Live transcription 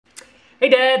Hey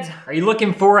dads, are you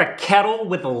looking for a kettle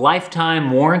with a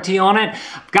lifetime warranty on it?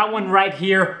 I've got one right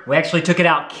here. We actually took it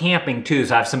out camping too,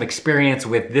 so I have some experience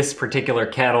with this particular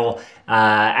kettle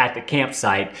at the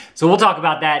campsite. So we'll talk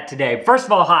about that today. First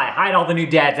of all, hi to all the new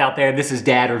dads out there. This is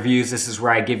Dad Reviews. This is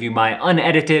where I give you my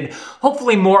unedited,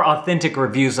 hopefully more authentic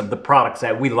reviews of the products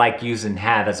that we like, use, and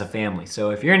have as a family.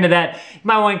 So if you're into that, you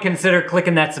might want to consider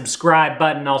clicking that subscribe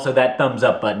button. Also, that thumbs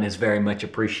up button is very much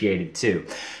appreciated too.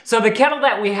 So the kettle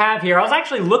that we have here, I was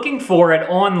actually looking for it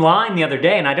online the other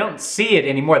day and I don't see it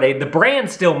anymore. The brand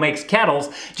still makes kettles,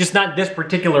 just not this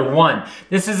particular one.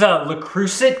 This is a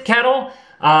Creuset Kettle.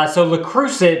 So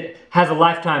Creuset has a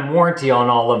lifetime warranty on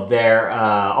all of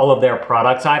their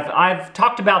products. I've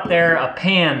talked about a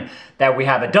pan that we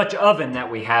have, a Dutch oven that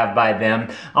we have by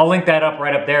them. I'll link that up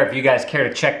right up there if you guys care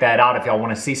to check that out if y'all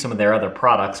want to see some of their other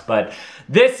products. But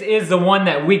this is the one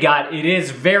that we got. It is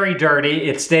very dirty.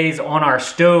 It stays on our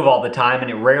stove all the time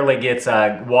and it rarely gets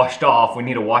washed off. We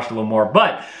need to wash it a little more.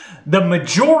 But the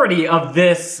majority of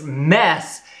this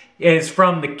mess is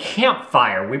from the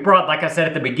campfire. We brought, like I said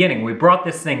at the beginning, we brought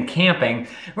this thing camping.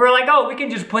 We were like, oh, we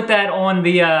can just put that on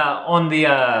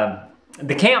the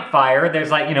campfire.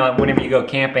 There's like, you know, whenever you go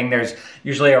camping, there's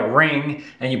usually a ring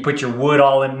and you put your wood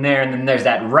all in there and then there's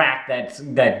that rack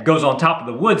that goes on top of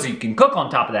the wood so you can cook on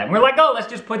top of that. And we're like, oh, let's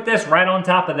just put this right on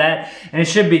top of that and it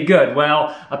should be good.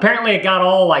 Well, apparently it got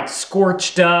all like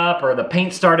scorched up or the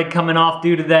paint started coming off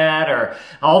due to that or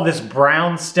all this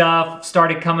brown stuff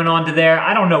started coming onto there.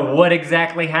 I don't know what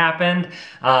exactly happened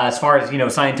as far as, you know,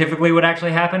 scientifically what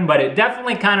actually happened, but it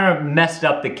definitely kind of messed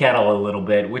up the kettle a little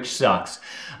bit, which sucks.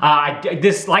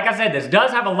 Like I said, this does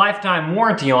have a lifetime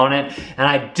warranty on it, and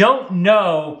I don't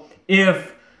know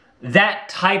if that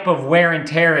type of wear and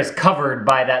tear is covered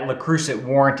by that Creuset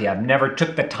warranty. I've never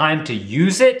took the time to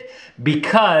use it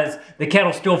because the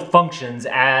kettle still functions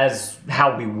as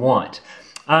how we want.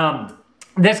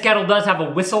 This kettle does have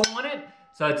a whistle on it,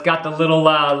 so it's got the little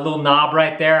knob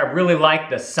right there. I really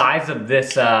like the size of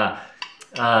this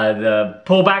the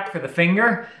pullback for the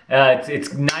finger.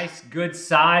 It's nice, good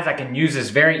size. I can use this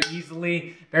very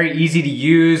easily, very easy to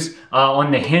use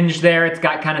on the hinge there. It's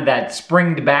got kind of that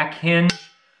springed back hinge.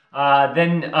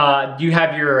 Then you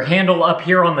have your handle up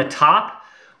here on the top,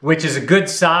 which is a good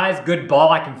size, good ball.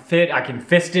 I can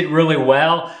fist it really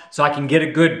well, so I can get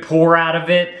a good pour out of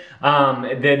it.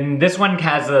 Then this one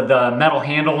has the metal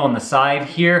handle on the side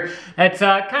here. It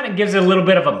kind of gives it a little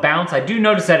bit of a bounce. I do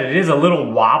notice that it is a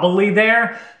little wobbly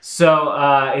there, so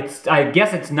I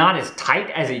guess it's not as tight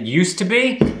as it used to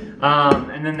be.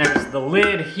 And then there's the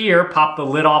lid here. Pop the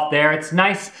lid off there. It's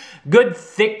nice, good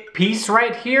thick piece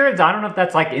right here. I don't know if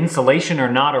that's like insulation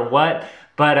or not or what,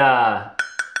 but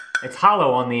it's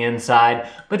hollow on the inside,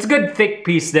 but it's a good thick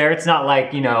piece there. It's not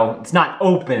like, you know, it's not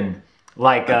open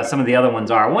like some of the other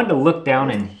ones are. I wanted to look down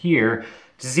in here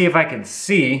to see if I could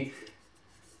see.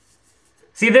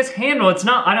 See this handle, it's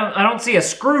not, I don't see a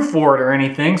screw for it or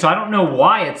anything, so I don't know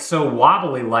why it's so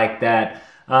wobbly like that.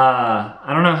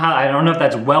 I don't know if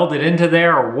that's welded into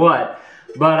there or what.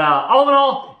 But all in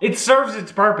all, it serves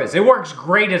its purpose. It works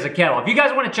great as a kettle. If you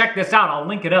guys want to check this out, I'll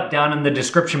link it up down in the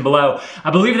description below.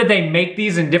 I believe that they make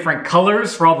these in different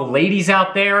colors for all the ladies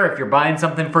out there. If you're buying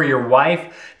something for your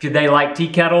wife, if they like tea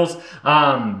kettles,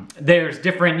 there's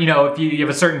different, you know, if you have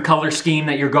a certain color scheme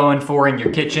that you're going for in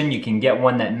your kitchen, you can get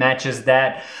one that matches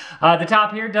that. The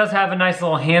top here does have a nice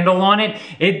little handle on it.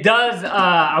 It does,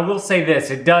 I will say this,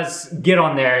 it does get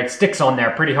on there. It sticks on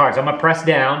there pretty hard. So I'm going to press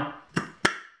down.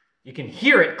 You can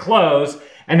hear it close,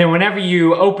 and then whenever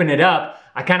you open it up,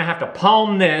 I kind of have to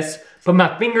palm this, put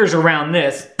my fingers around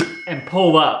this, and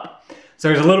pull up. So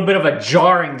there's a little bit of a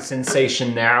jarring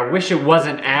sensation there. I wish it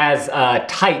wasn't as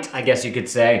tight, I guess you could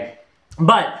say.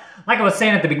 But like I was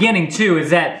saying at the beginning too, is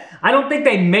that I don't think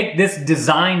they make this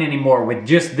design anymore with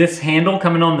just this handle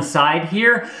coming on the side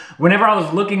here. Whenever I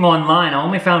was looking online, I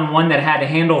only found one that had a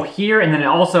handle here and then it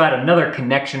also had another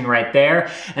connection right there.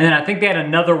 And then I think they had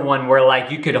another one where like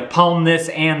you could palm this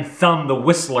and thumb the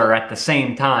whistler at the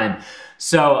same time.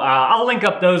 So I'll link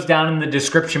up those down in the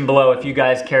description below if you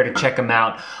guys care to check them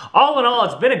out. All in all,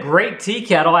 it's been a great tea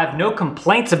kettle. I have no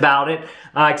complaints about it,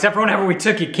 except for whenever we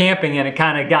took it camping and it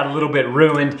kind of got a little bit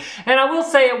ruined. And I will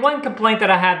say one complaint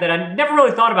that I had that I never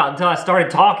really thought about until I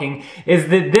started talking is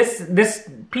that this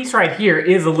piece right here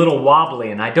is a little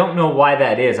wobbly, and I don't know why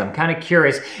that is. I'm kind of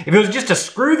curious. If it was just a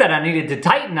screw that I needed to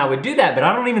tighten, I would do that, but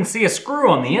I don't even see a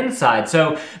screw on the inside,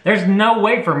 so there's no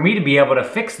way for me to be able to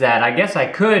fix that. I guess I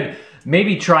could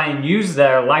maybe try and use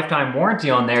their lifetime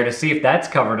warranty on there to see if that's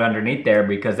covered underneath there,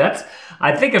 because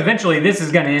I think eventually this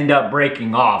is going to end up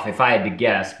breaking off if I had to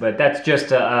guess, but that's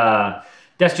just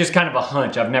that's just kind of a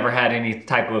hunch. I've never had any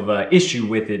type of issue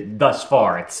with it thus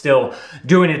far. It's still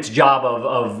doing its job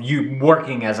of you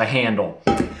working as a handle.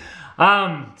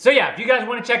 So yeah, if you guys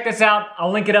want to check this out,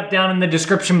 I'll link it up down in the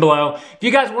description below. If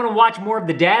you guys want to watch more of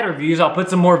the dad reviews, I'll put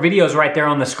some more videos right there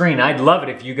on the screen. I'd love it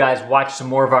if you guys watch some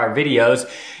more of our videos.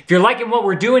 If you're liking what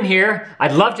we're doing here,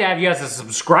 I'd love to have you as a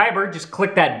subscriber. Just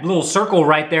click that little circle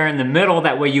right there in the middle.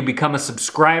 That way you become a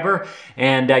subscriber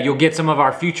and you'll get some of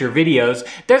our future videos.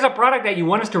 If there's a product that you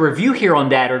want us to review here on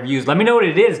Dad Reviews, let me know what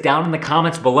it is down in the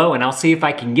comments below and I'll see if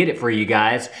I can get it for you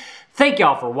guys. Thank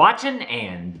y'all for watching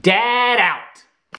and Dad out.